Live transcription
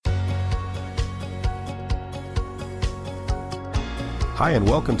Hi, and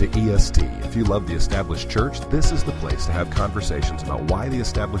welcome to EST. If you love the Established Church, this is the place to have conversations about why the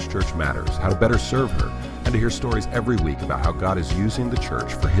Established Church matters, how to better serve her, and to hear stories every week about how God is using the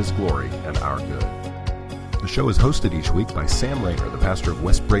church for His glory and our good. The show is hosted each week by Sam Rayner, the pastor of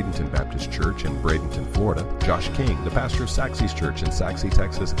West Bradenton Baptist Church in Bradenton, Florida, Josh King, the pastor of Saxe's Church in Saxe,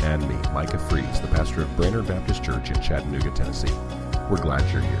 Texas, and me, Micah Fries, the pastor of Brainerd Baptist Church in Chattanooga, Tennessee. We're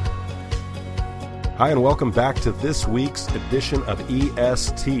glad you're here. Hi, and welcome back to this week's edition of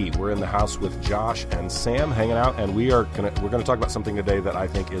EST. We're in the house with Josh and Sam hanging out, and we're going to talk about something today that I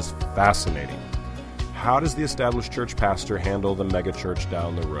think is fascinating. How does the Established Church pastor handle the megachurch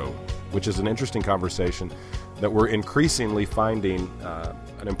down the road? Which is an interesting conversation that we're increasingly finding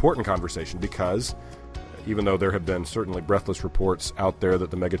an important conversation, because even though there have been certainly breathless reports out there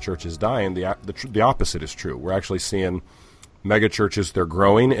that the megachurch is dying, the opposite is true. We're actually seeing megachurches, they're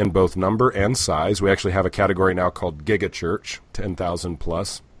growing in both number and size. We actually have a category now called gigachurch, 10,000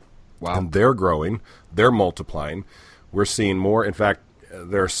 plus. Wow. And they're growing, they're multiplying. We're seeing more. In fact,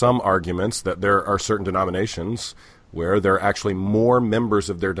 there are some arguments that there are certain denominations where there are actually more members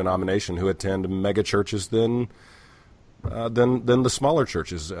of their denomination who attend megachurches than the smaller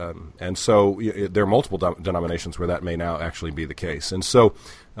churches. And so there are multiple denominations where that may now actually be the case. And so,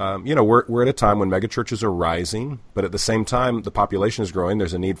 we're at a time when megachurches are rising, but at the same time, the population is growing.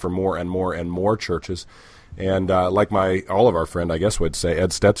 There's a need for more and more and more churches. And like all of our friend, I guess, would say,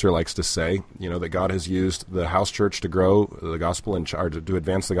 Ed Stetzer likes to say, that God has used the house church to grow the gospel or to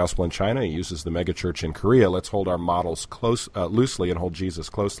advance the gospel in China. He uses the megachurch in Korea. Let's hold our models loosely and hold Jesus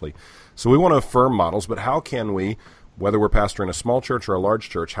closely. So we want to affirm models, but how can we, whether we're pastoring a small church or a large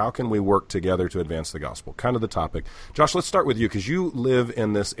church, how can we work together to advance the gospel? Kind of the topic. Josh, let's start with you, because you live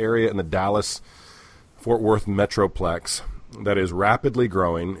in this area in the Dallas-Fort Worth metroplex that is rapidly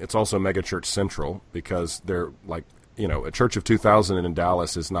growing. It's also megachurch central, because they're like, a church of 2,000 in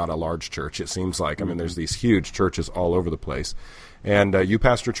Dallas is not a large church, it seems like. I mean, there's these huge churches all over the place. And you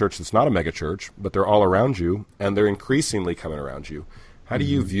pastor a church that's not a megachurch, but they're all around you, and they're increasingly coming around you. How do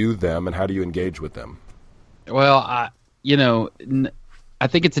you view them, and how do you engage with them? Well, I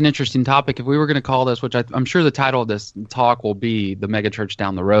think it's an interesting topic. If we were going to call this, which I'm sure the title of this talk will be The Megachurch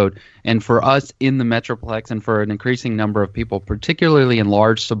Down the Road, and for us in the Metroplex and for an increasing number of people, particularly in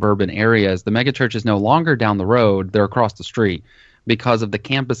large suburban areas, the megachurch is no longer down the road, they're across the street because of the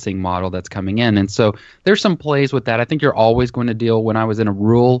campusing model that's coming in. And so there's some plays with that. I think you're always going to deal, when I was in a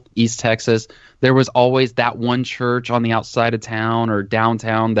rural East Texas, there was always that one church on the outside of town or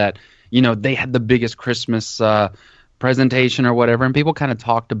downtown that they had the biggest Christmas presentation or whatever, and people kind of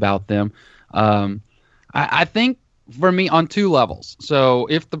talked about them. I think for me on two levels. So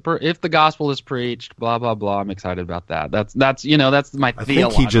if the gospel is preached, blah blah blah, I'm excited about that. That's my. I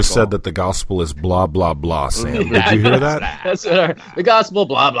think he just said that the gospel is blah blah blah. Sam, did you hear that? That's the gospel,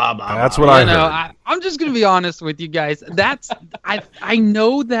 blah blah blah. That's what I heard. I'm just going to be honest with you guys. I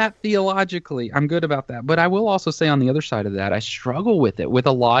know that theologically, I'm good about that. But I will also say on the other side of that, I struggle with it. With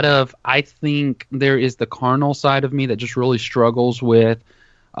a lot of, I think there is the carnal side of me that just really struggles with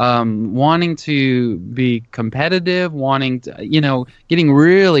wanting to be competitive, getting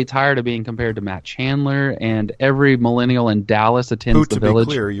really tired of being compared to Matt Chandler, and every millennial in Dallas attends the Village. To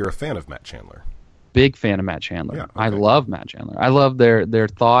be clear, you're a fan of Matt Chandler. Big fan of Matt Chandler. Yeah, okay. I love Matt Chandler. I love their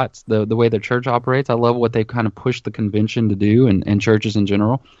thoughts, the way their church operates. I love what they kind of push the convention to do and churches in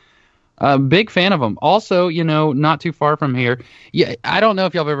general. Big fan of them. Also, not too far from here. Yeah, I don't know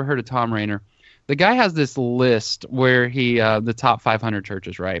if y'all have ever heard of Tom Rayner. The guy has this list where he the top 500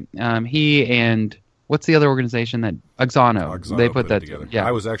 churches, right? He and what's the other organization that Auxano they put that together. Yeah,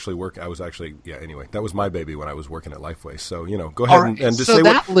 I was actually anyway, that was my baby when I was working at Lifeway. So go ahead and just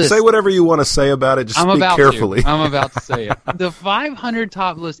say whatever you want to say about it. Just speak carefully. I'm about to say it. The 500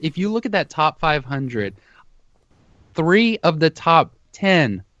 top list. If you look at that top 500, 3 of the top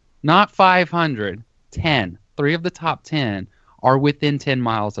 10, not 500, 10. 3 of the top 10 are within 10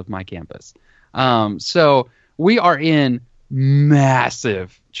 miles of my campus. So we are in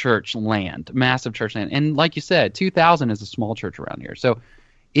massive church land. And like you said, 2,000 is a small church around here. So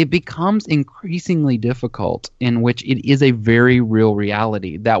it becomes increasingly difficult, in which it is a very real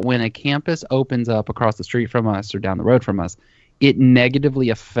reality that when a campus opens up across the street from us or down the road from us, it negatively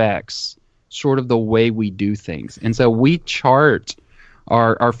affects sort of the way we do things. And so we chart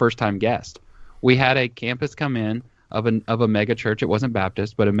our first-time guest. We had a campus come in of a mega church. It wasn't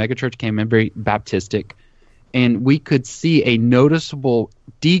Baptist, but a mega church came in, very Baptistic, and we could see a noticeable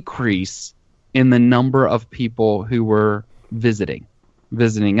decrease in the number of people who were visiting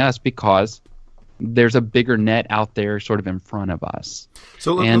us, because there's a bigger net out there sort of in front of us.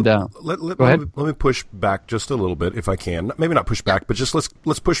 So let me push back just a little bit, if I can. Maybe not push back, but just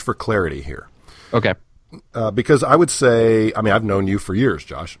let's push for clarity here. Okay. Because I would say, I mean, I've known you for years,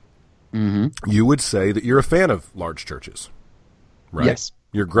 Josh. Mm-hmm. You would say that you're a fan of large churches, right? Yes.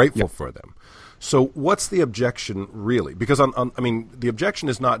 You're grateful for them. So what's the objection really? Because, I mean, the objection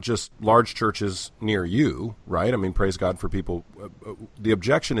is not just large churches near you, right? I mean, praise God for people. The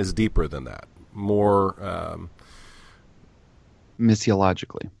objection is deeper than that, more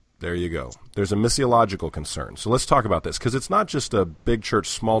missiologically. There you go. There's a missiological concern. So let's talk about this, because it's not just a big church,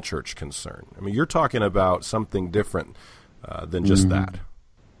 small church concern. I mean, you're talking about something different than just that.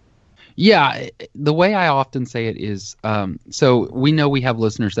 Yeah, the way I often say it is, so we know we have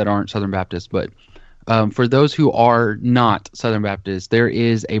listeners that aren't Southern Baptists, but for those who are not Southern Baptists, there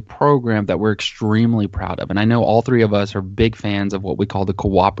is a program that we're extremely proud of. And I know all three of us are big fans of what we call the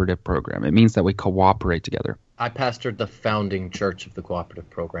cooperative program. It means that we cooperate together. I pastored the founding church of the cooperative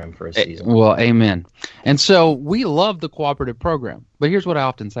program for a season. Well, amen. And so we love the cooperative program. But here's what I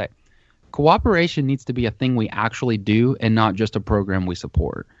often say. Cooperation needs to be a thing we actually do and not just a program we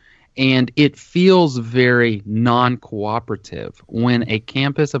support. And it feels very non-cooperative when a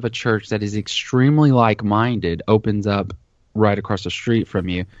campus of a church that is extremely like-minded opens up right across the street from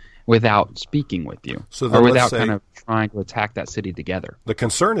you without speaking with you, or without kind of trying to attack that city together. The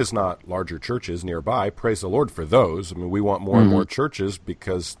concern is not larger churches nearby. Praise the Lord for those. I mean, we want more and more churches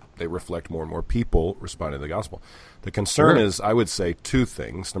because they reflect more and more people responding to the gospel. The concern is, I would say, two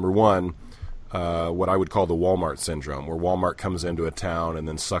things. Number one, what I would call the Walmart syndrome, where Walmart comes into a town and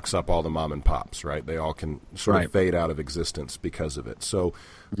then sucks up all the mom and pops, right? They all can sort of fade out of existence because of it. So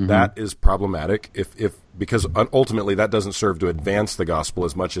that is problematic because ultimately that doesn't serve to advance the gospel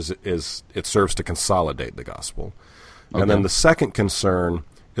as much as it serves to consolidate the gospel. Okay. And then the second concern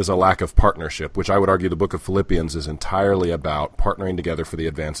is a lack of partnership, which I would argue the book of Philippians is entirely about partnering together for the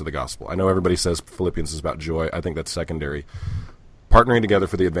advance of the gospel. I know everybody says Philippians is about joy. I think that's secondary. Partnering together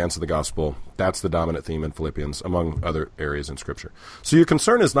for the advance of the gospel, that's the dominant theme in Philippians, among other areas in Scripture. So your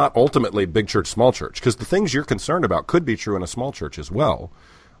concern is not ultimately big church, small church, because the things you're concerned about could be true in a small church as well.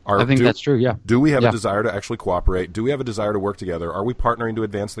 I think that's true, yeah. Do we have a desire to actually cooperate? Do we have a desire to work together? Are we partnering to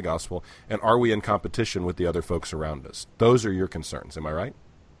advance the gospel? And are we in competition with the other folks around us? Those are your concerns, am I right?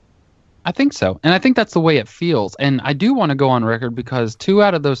 I think so. And I think that's the way it feels. And I do want to go on record because 2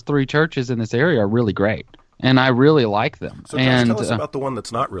 out of those 3 churches in this area are really great. And I really like them. So tell us about the one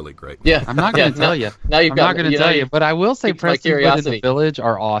that's not really great. Yeah, I'm not going to tell you. Now you've not going to tell you, but I will say Prestonwood and the Village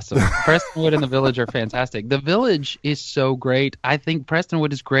are awesome. Prestonwood and the Village are fantastic. The Village is so great. I think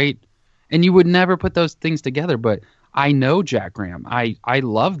Prestonwood is great, and you would never put those things together. But I know Jack Graham. I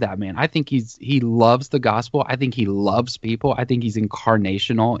love that man. I think he loves the gospel. I think he loves people. I think he's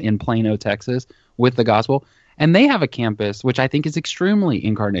incarnational in Plano, Texas, with the gospel. And they have a campus, which I think is extremely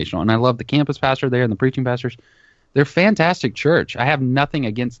incarnational. And I love the campus pastor there and the preaching pastors. They're fantastic church. I have nothing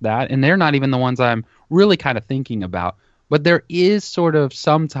against that. And they're not even the ones I'm really kind of thinking about. But there is sort of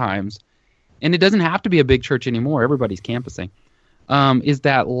sometimes, and it doesn't have to be a big church anymore. Everybody's campusing. Is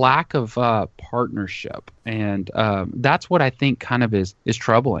that lack of partnership. And that's what I think kind of is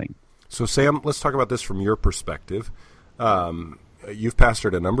troubling. So, Sam, let's talk about this from your perspective. You've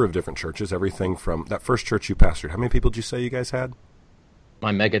pastored a number of different churches, everything from that first church you pastored. How many people did you say you guys had?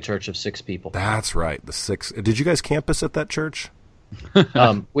 My mega church of 6 people. That's right, the 6. Did you guys campus at that church?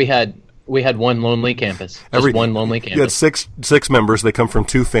 We had one lonely campus. One lonely campus. You had six members. They come from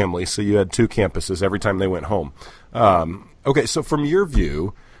 2 families, so you had 2 campuses every time they went home. Okay, so from your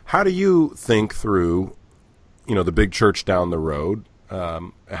view, how do you think through, the big church down the road?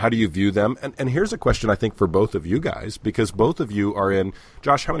 How do you view them? And here's a question I think for both of you guys, because both of you are in.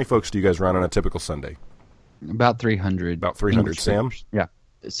 Josh, how many folks do you guys run on a typical Sunday? About 300. About 300. Sam? Yeah.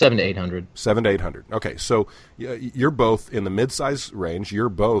 700 to 800. 700 to 800. Okay, so you're both in the mid-size range. You're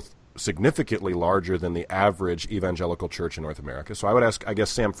both significantly larger than the average evangelical church in North America. So I would ask, I guess,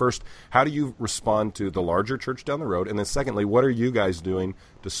 Sam, first, how do you respond to the larger church down the road? And then secondly, what are you guys doing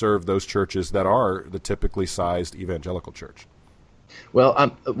to serve those churches that are the typically sized evangelical church?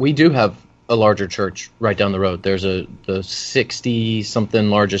 Well, we do have a larger church right down the road. There's the 60-something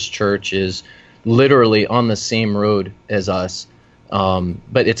largest church is literally on the same road as us,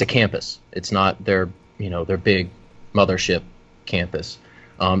 but it's a campus. It's not their big mothership campus.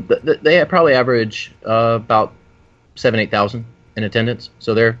 They probably average about 8,000 in attendance,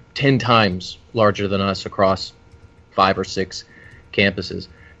 so they're 10 times larger than us across 5 or 6 campuses,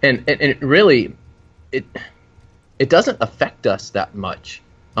 and really it doesn't affect us that much.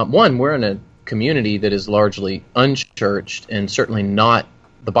 One, we're in a community that is largely unchurched and certainly not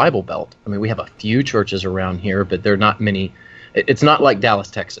the Bible Belt. I mean, we have a few churches around here, but there are not many. It's not like Dallas,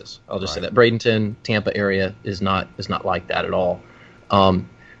 Texas. I'll just say that. Bradenton, Tampa area is not like that at all.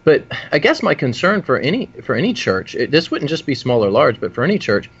 But I guess my concern for any church, this wouldn't just be small or large, but for any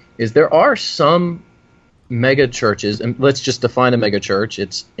church, is there are some mega churches, and let's just define a mega church.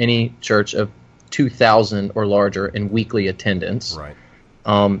 It's any church of 2,000 or larger in weekly attendance. Right.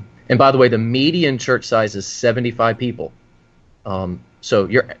 And by the way, the median church size is 75 people. So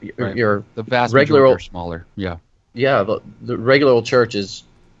your the vast regular majority are smaller. Yeah. Yeah, the regular old church is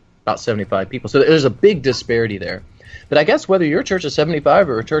about 75 people. So there's a big disparity there. But I guess whether your church is 75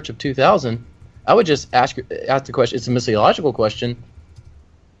 or a church of 2,000, I would just ask the question. It's a missiological question.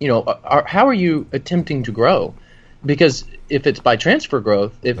 How are you attempting to grow? Because if it's by transfer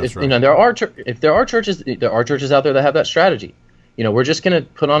growth, if there are churches out there that have that strategy. We're just going to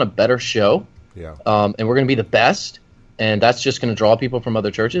put on a better show, and we're going to be the best, and that's just going to draw people from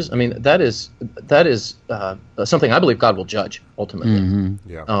other churches. I mean, that is something I believe God will judge ultimately. Mm-hmm.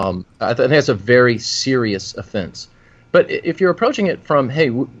 Yeah. I think that's a very serious offense. But if you're approaching it from, hey,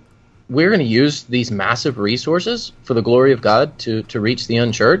 we're going to use these massive resources for the glory of God to reach the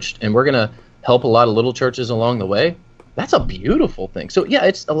unchurched, and we're going to help a lot of little churches along the way, that's a beautiful thing. So yeah,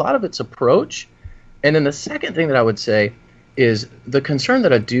 it's a lot of its approach. And then the second thing that I would say is the concern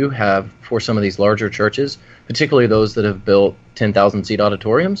that I do have for some of these larger churches, particularly those that have built 10,000 seat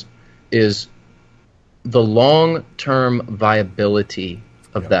auditoriums, is the long-term viability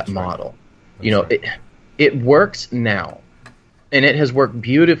of that model. Right. It works now, and it has worked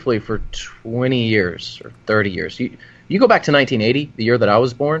beautifully for 20 years or 30 years. You go back to 1980, the year that I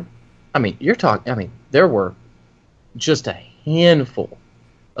was born. I mean, there were just a handful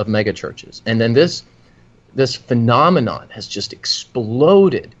of mega churches, and then this phenomenon has just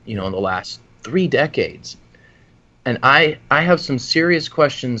exploded, in the last 3 decades. And I have some serious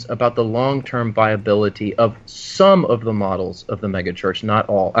questions about the long-term viability of some of the models of the megachurch, not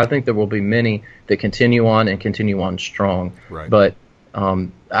all. I think there will be many that continue on strong. Right. But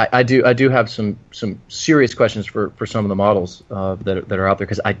I do have some serious questions for some of the models that are out there,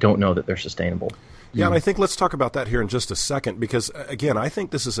 because I don't know that they're sustainable. Yeah, and I think let's talk about that here in just a second, because, again, I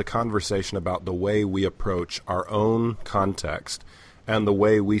think this is a conversation about the way we approach our own context and the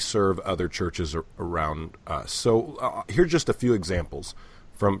way we serve other churches around us. So here are just a few examples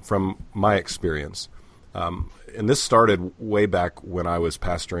from my experience. And this started way back when I was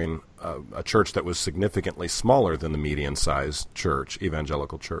pastoring a church that was significantly smaller than the median-sized church,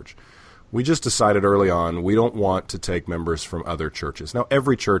 evangelical church. We just decided early on we don't want to take members from other churches. Now,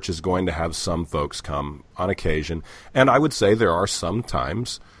 every church is going to have some folks come on occasion, and I would say there are some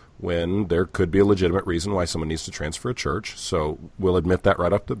times when there could be a legitimate reason why someone needs to transfer a church, so we'll admit that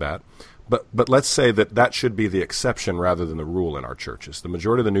right off the bat. But let's say that should be the exception rather than the rule in our churches. The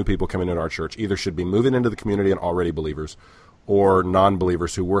majority of the new people coming into our church either should be moving into the community and already believers, or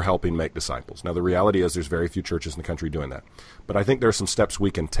non-believers who we're helping make disciples. Now, the reality is there's very few churches in the country doing that. But I think there are some steps we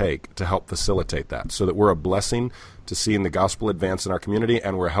can take to help facilitate that so that we're a blessing to seeing the gospel advance in our community,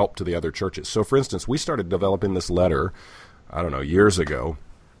 and we're a help to the other churches. So, for instance, we started developing this letter, years ago,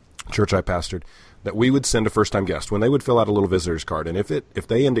 church I pastored, that we would send a first-time guest when they would fill out a little visitor's card. And if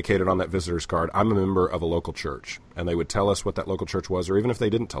they indicated on that visitor's card, I'm a member of a local church, and they would tell us what that local church was, or even if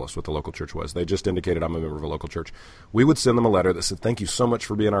they didn't tell us what the local church was, they just indicated I'm a member of a local church, we would send them a letter that said, thank you so much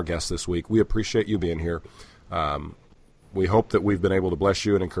for being our guest this week. We appreciate you being here. We hope that we've been able to bless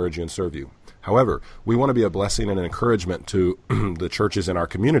you and encourage you and serve you. However, we want to be a blessing and an encouragement to the churches in our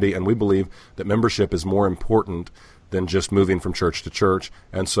community, and we believe that membership is more important than just moving from church to church.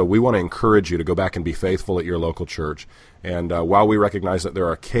 And so we want to encourage you to go back and be faithful at your local church. And while we recognize that there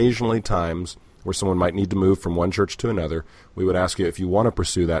are occasionally times where someone might need to move from one church to another, we would ask you, if you want to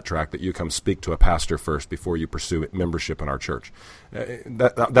pursue that track, that you come speak to a pastor first before you pursue membership in our church.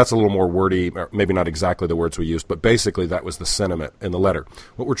 That's a little more wordy, or maybe not exactly the words we used, but basically that was the sentiment in the letter.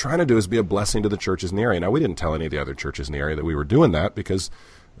 What we're trying to do is be a blessing to the churches in the area. Now, we didn't tell any of the other churches in the area that we were doing that, because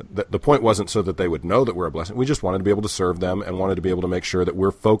the point wasn't so that they would know that we're a blessing. We just wanted to be able to serve them and wanted to be able to make sure that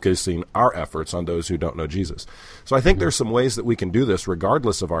we're focusing our efforts on those who don't know Jesus. So I think there's some ways that we can do this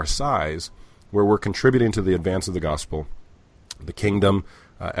regardless of our size, where we're contributing to the advance of the gospel, the kingdom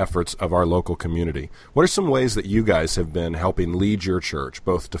efforts of our local community. What are some ways that you guys have been helping lead your church,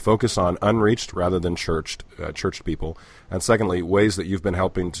 both to focus on unreached rather than churched people, and secondly, ways that you've been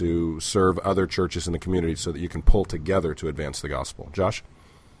helping to serve other churches in the community so that you can pull together to advance the gospel? Josh?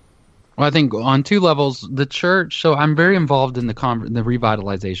 Well, I think on two levels, the church. So I'm very involved in the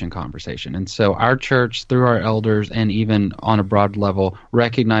revitalization conversation, and so our church, through our elders, and even on a broad level,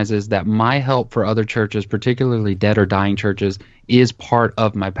 recognizes that my help for other churches, particularly dead or dying churches, is part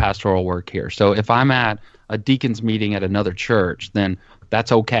of my pastoral work here. So if I'm at a deacons meeting at another church, then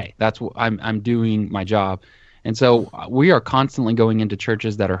that's okay. That's what I'm doing my job, and so we are constantly going into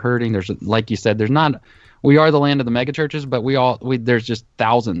churches that are hurting. There's, like you said, there's not. We are the land of the mega churches, but there's just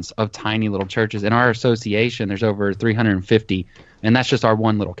thousands of tiny little churches. In our association, there's over 350, and that's just our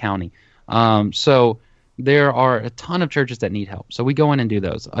one little county. So there are a ton of churches that need help. So we go in and do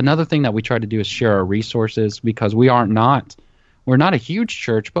those. Another thing that we try to do is share our resources, because we're not a huge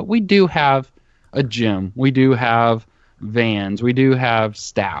church, but we do have a gym. We do have vans. We do have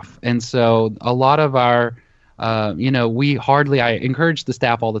staff. And so a lot of our, I encourage the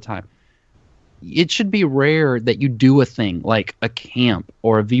staff all the time. It should be rare that you do a thing like a camp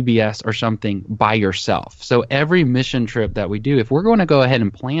or a VBS or something by yourself. So every mission trip that we do, if we're going to go ahead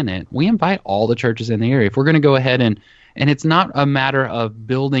and plan it, we invite all the churches in the area. If we're going to go ahead and it's not a matter of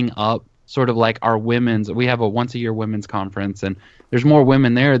building up sort of like our women's, we have a once a year women's conference, and there's more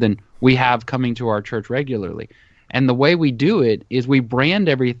women there than we have coming to our church regularly. And the way we do it is we brand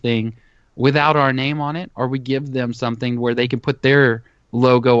everything without our name on it, or we give them something where they can put their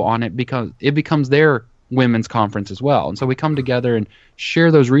logo on it, because it becomes their women's conference as well. And so we come together and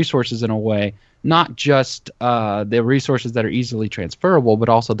share those resources in a way, not just the resources that are easily transferable, but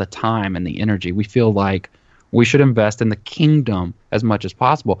also the time and the energy. We feel like we should invest in the kingdom as much as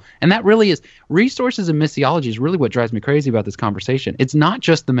possible. And that really is, resources and missiology is really what drives me crazy about this conversation. It's not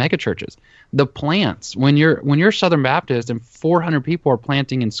just the mega churches. The plants, when you're Southern Baptist and 400 people are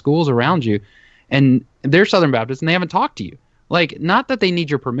planting in schools around you, and they're Southern Baptist and they haven't talked to you. Like, not that they need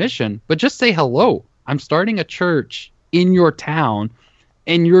your permission, but just say hello. I'm starting a church in your town,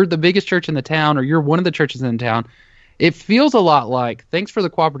 and you're the biggest church in the town, or you're one of the churches in the town. It feels a lot like, thanks for the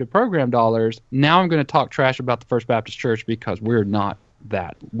cooperative program dollars. Now I'm going to talk trash about the First Baptist Church because we're not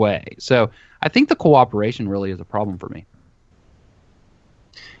that way. So I think the cooperation really is a problem for me.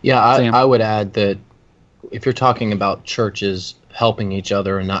 Yeah, I would add that if you're talking about churches helping each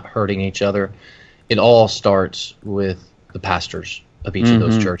other and not hurting each other, it all starts with the pastors of each of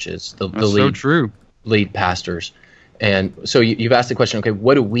those churches, the lead pastors. And so you've asked the question, okay,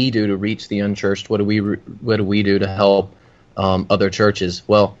 what do we do to reach the unchurched? What do we do to help other churches?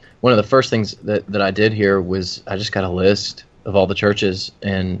 Well, one of the first things that I did here was I just got a list of all the churches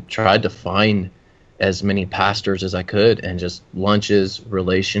and tried to find as many pastors as I could, and just lunches,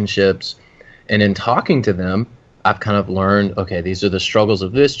 relationships. And in talking to them, I've kind of learned, okay, these are the struggles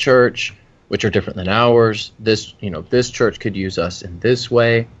of this church, which are different than ours. This church could use us in this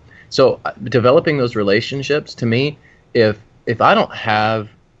way. So developing those relationships, to me, if I don't have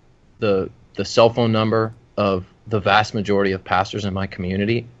the cell phone number of the vast majority of pastors in my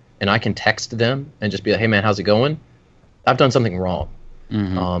community, and I can text them and just be like, hey man, how's it going? I've done something wrong.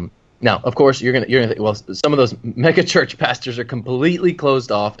 Now, of course, you're gonna think, well, some of those mega church pastors are completely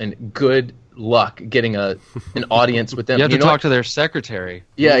closed off, and good luck getting an audience with them. You have to talk to their secretary.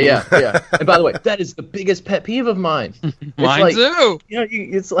 Yeah. And by the way, that is the biggest pet peeve of mine. Mine too.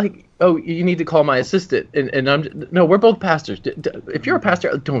 It's like, oh, you need to call my assistant, and no, we're both pastors. If you're a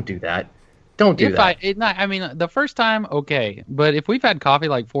pastor, don't do that. Don't do that. I mean, the first time, okay, but if we've had coffee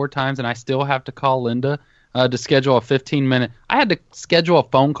like 4 times and I still have to call Linda to schedule a 15-minute, I had to schedule a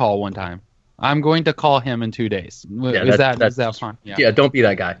phone call one time. I'm going to call him in 2 days. Is that fine? Yeah, don't be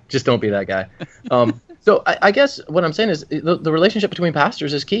that guy. Just don't be that guy. So I guess what I'm saying is the relationship between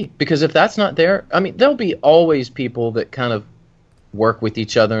pastors is key, because if that's not there, I mean, there'll be always people that kind of work with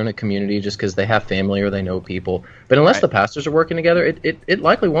each other in a community just because they have family or they know people. But unless the pastors are working together, it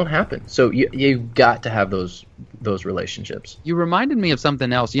likely won't happen. So you've got to have those relationships. You reminded me of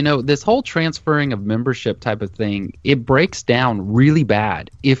something else. This whole transferring of membership type of thing, it breaks down really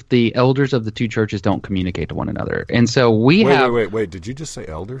bad if the elders of the two churches don't communicate to one another. And so wait, did you just say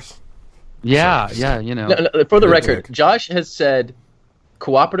elders? Yeah, Sorry. yeah. No, for the record, Josh has said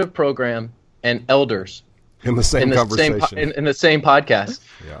cooperative program and elders in the same conversation, in the same podcast.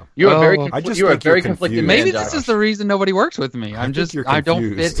 Yeah, you are very conflicted. Maybe man, this is the reason nobody works with me. I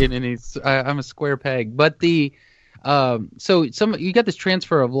don't fit in any. I'm a square peg. But so you got this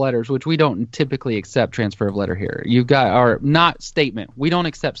transfer of letters, which we don't typically accept transfer of letter here. You've got our not statement. We don't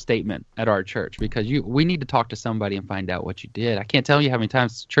accept statement at our church because we need to talk to somebody and find out what you did. I can't tell you how many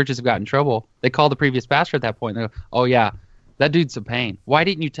times churches have gotten in trouble. They call the previous pastor at that point. They go, "Oh yeah, that dude's a pain. Why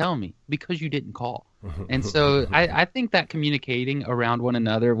didn't you tell me? Because you didn't call." And so I think that communicating around one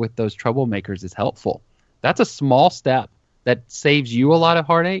another with those troublemakers is helpful. That's a small step that saves you a lot of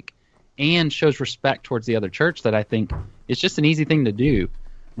heartache and shows respect towards the other church that I think is just an easy thing to do,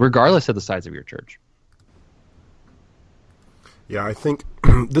 regardless of the size of your church. Yeah, I think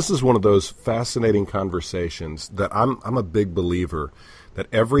this is one of those fascinating conversations that I'm a big believer that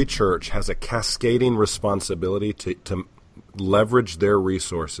every church has a cascading responsibility to leverage their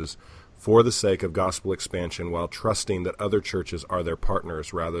resources for the sake of gospel expansion while trusting that other churches are their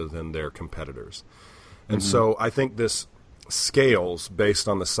partners rather than their competitors. And so I think this scales based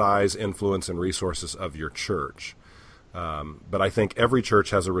on the size, influence, and resources of your church. But I think every church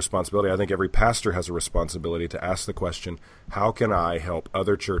has a responsibility. I think every pastor has a responsibility to ask the question, how can I help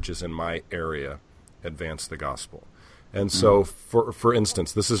other churches in my area advance the gospel? And so, for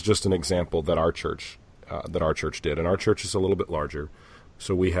instance, this is just an example that our church did. And our church is a little bit larger.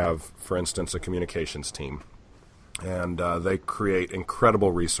 So we have, for instance, a communications team. And they create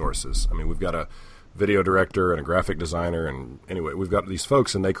incredible resources. I mean, we've got a video director and a graphic designer. And anyway, we've got these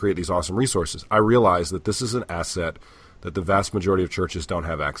folks, and they create these awesome resources. I realize that this is an asset that the vast majority of churches don't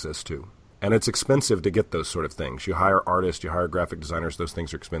have access to. And it's expensive to get those sort of things. You hire artists, you hire graphic designers, those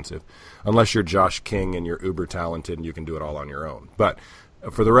things are expensive. Unless you're Josh King and you're uber talented and you can do it all on your own. But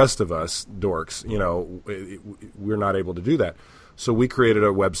for the rest of us, dorks, we're not able to do that. So we created a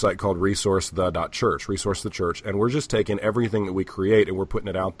website called resource.church, Resource the Church, and we're just taking everything that we create and we're putting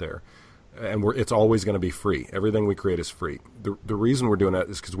it out there. And it's always going to be free. Everything we create is free. The reason we're doing that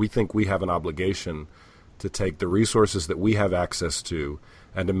is because we think we have an obligation to take the resources that we have access to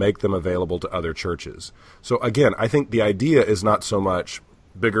and to make them available to other churches. So again, I think the idea is not so much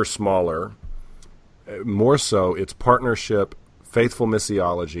bigger, smaller. More so, it's partnership, faithful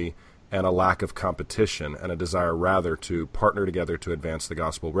missiology, and a lack of competition, and a desire rather to partner together to advance the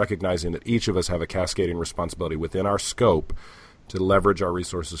gospel, recognizing that each of us have a cascading responsibility within our scope to leverage our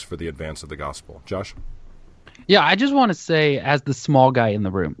resources for the advance of the gospel. Josh? Yeah, I just want to say, as the small guy in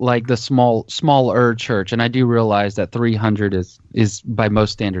the room, like the smaller church, and I do realize that 300 is by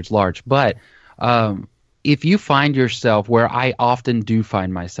most standards large, but if you find yourself, where I often do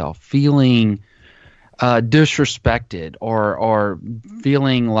find myself, feeling disrespected or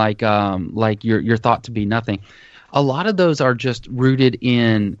feeling like you're thought to be nothing, a lot of those are just rooted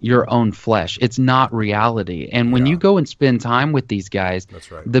in your own flesh. It's not reality. And when you go and spend time with these guys, that's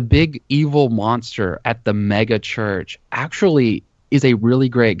right, the big evil monster at the mega church actually is a really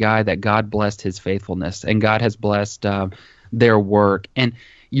great guy that God blessed his faithfulness and God has blessed their work. And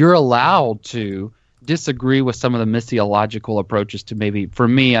you're allowed to disagree with some of the missiological approaches to, maybe, for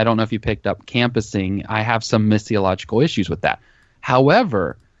me, I don't know if you picked up campusing, I have some missiological issues with that.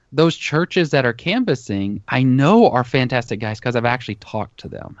 However, those churches that are campusing, I know are fantastic guys because I've actually talked to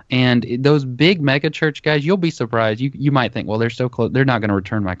them. And those big mega church guys, you'll be surprised. You might think, well, they're so close, they're not going to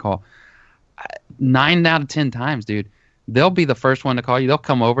return my call. 9 out of 10 times, dude, they'll be the first one to call you. They'll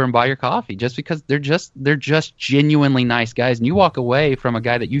come over and buy your coffee just because they're just genuinely nice guys. And you walk away from a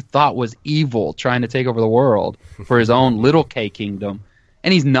guy that you thought was evil trying to take over the world for his own little K kingdom,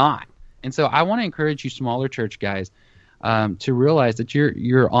 and he's not. And so I want to encourage you smaller church guys to realize that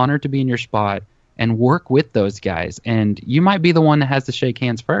you're honored to be in your spot and work with those guys. And you might be the one that has to shake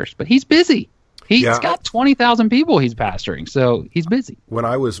hands first, but he's busy. He's got 20,000 people he's pastoring, so he's busy. When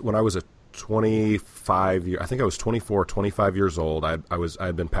I was a 25 year, I think I was 24, 25 years old. I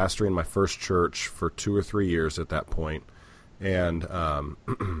had been pastoring my first church for 2 or 3 years at that point, and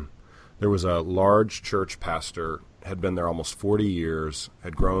there was a large church pastor, had been there almost 40 years,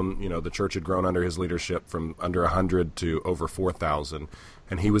 had grown, the church had grown under his leadership from under 100 to over 4,000,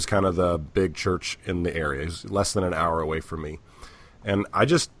 and he was kind of the big church in the area. He was less than an hour away from me. And I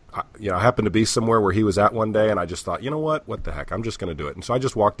happened to be somewhere where he was at one day, and I just thought, what the heck, I'm just going to do it. And so I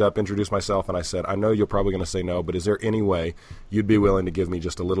just walked up, introduced myself, and I said, I know you're probably going to say no, but is there any way you'd be willing to give me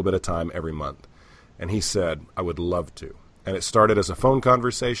just a little bit of time every month? And he said, I would love to. And it started as a phone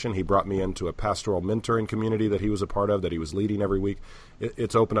conversation. He brought me into a pastoral mentoring community that he was a part of, that he was leading every week.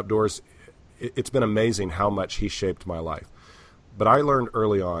 It's opened up doors. It's been amazing how much he shaped my life. But I learned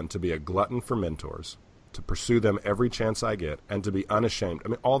early on to be a glutton for mentors, to pursue them every chance I get, and to be unashamed. I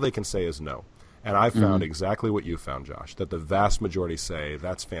mean, all they can say is no. And I found exactly what you found, Josh, that the vast majority say,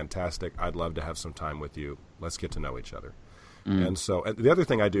 that's fantastic. I'd love to have some time with you. Let's get to know each other. And so the other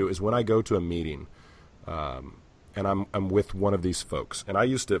thing I do is when I go to a meeting, and I'm with one of these folks, and I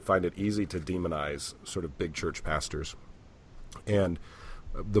used to find it easy to demonize sort of big church pastors. And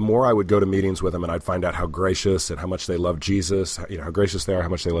the more I would go to meetings with them, and I'd find out how gracious and how much they love Jesus, how gracious they are, how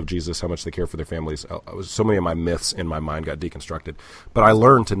much they love Jesus, how much they care for their families. So many of my myths in my mind got deconstructed. But I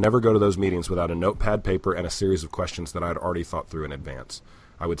learned to never go to those meetings without a notepad, paper, and a series of questions that I'd already thought through in advance.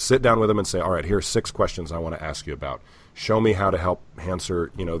 I would sit down with them and say, all right, here's 6 questions I want to ask you about. Show me how to help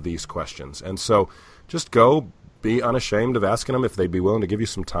answer, these questions. And so just go, be unashamed of asking them if they'd be willing to give you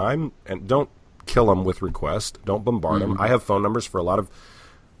some time, and don't kill them with requests. Don't bombard them. I have phone numbers for a lot of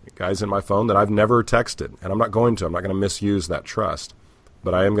guys in my phone that I've never texted, and I'm not going to. I'm not going to misuse that trust.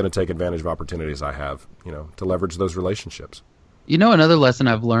 But I am going to take advantage of opportunities I have, to leverage those relationships. Another lesson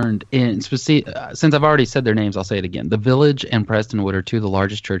I've learned, since I've already said their names, I'll say it again. The Village and Prestonwood are 2 of the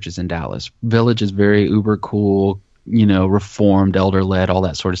largest churches in Dallas. Village is very uber cool, reformed, elder-led, all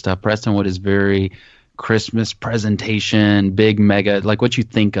that sort of stuff. Prestonwood is very Christmas presentation, big mega, like what you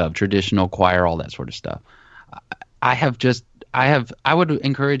think of, traditional choir, all that sort of stuff. I would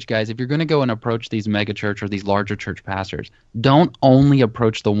encourage guys, if you're going to go and approach these mega church or these larger church pastors, don't only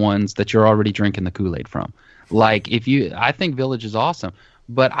approach the ones that you're already drinking the Kool-Aid from. Like I think Village is awesome,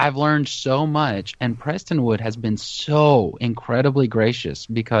 but I've learned so much, and Prestonwood has been so incredibly gracious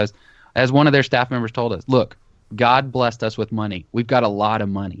because, as one of their staff members told us, look, God blessed us with money. We've got a lot of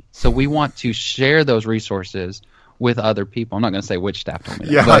money, so we want to share those resources with other people. I'm not going to say which staff told me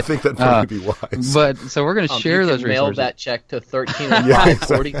that. Yeah, but I think that'd probably be wise. But so we're going to share those resources. Mail that check to 1305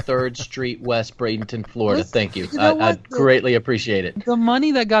 43rd Street, West Bradenton, Florida. Thank you. I'd greatly appreciate it. The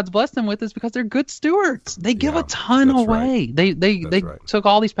money that God's blessed them with is because they're good stewards. They give a ton away. Right. They took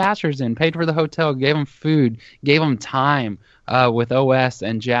all these pastors in, paid for the hotel, gave them food, gave them time with OS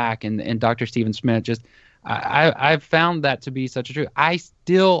and Jack and Dr. Stephen Smith. I've found that to be such a truth. I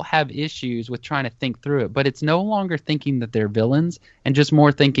still have issues with trying to think through it, but it's no longer thinking that they're villains and just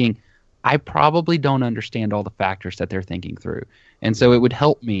more thinking, I probably don't understand all the factors that they're thinking through. And so it would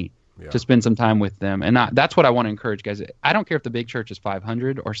help me to spend some time with them. And that's what I want to encourage guys. I don't care if the big church is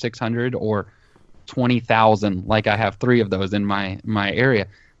 500 or 600 or 20,000, like I have 3 of those in my area.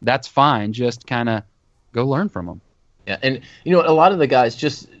 That's fine. Just kind of go learn from them. Yeah, and a lot of the guys,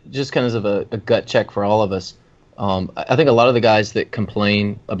 just kind of a gut check for all of us. I think a lot of the guys that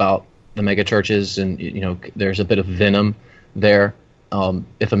complain about the mega churches, and there's a bit of venom there.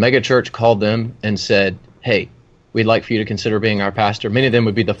 If a mega church called them and said, "Hey, we'd like for you to consider being our pastor," many of them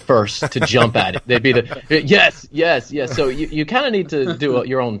would be the first to jump at it. They'd be yes. So you kind of need to do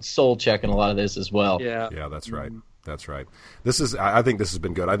your own soul check in a lot of this as well. Yeah, that's right. That's right. I think this has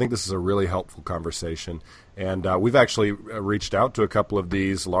been good. I think this is a really helpful conversation. And we've actually reached out to a couple of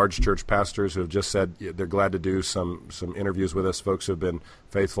these large church pastors who have just said they're glad to do some interviews with us, folks who have been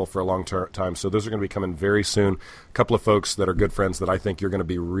faithful for a long time. So those are going to be coming very soon. A couple of folks that are good friends that I think you're going to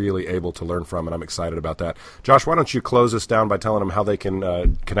be really able to learn from, and I'm excited about that. Josh, why don't you close us down by telling them how they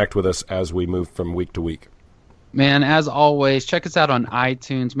can connect with us as we move from week to week? Man, as always, check us out on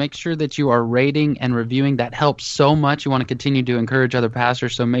iTunes. Make sure that you are rating and reviewing. That helps so much. You want to continue to encourage other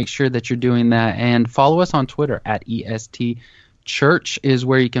pastors, so make sure that you're doing that. And follow us on Twitter at EST Church is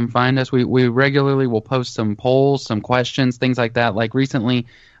where you can find us. We regularly will post some polls, some questions, things like that. Like recently,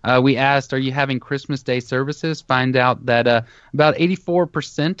 we asked, are you having Christmas Day services? Find out that about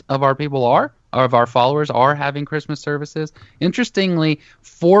 84% of our followers are having Christmas services. Interestingly,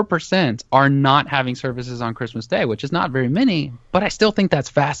 4% are not having services on Christmas Day, which is not very many, but I still think that's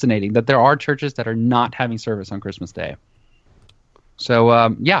fascinating that there are churches that are not having service on Christmas Day.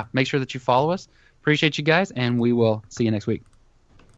 So, make sure that you follow us. Appreciate you guys, and we will see you next week.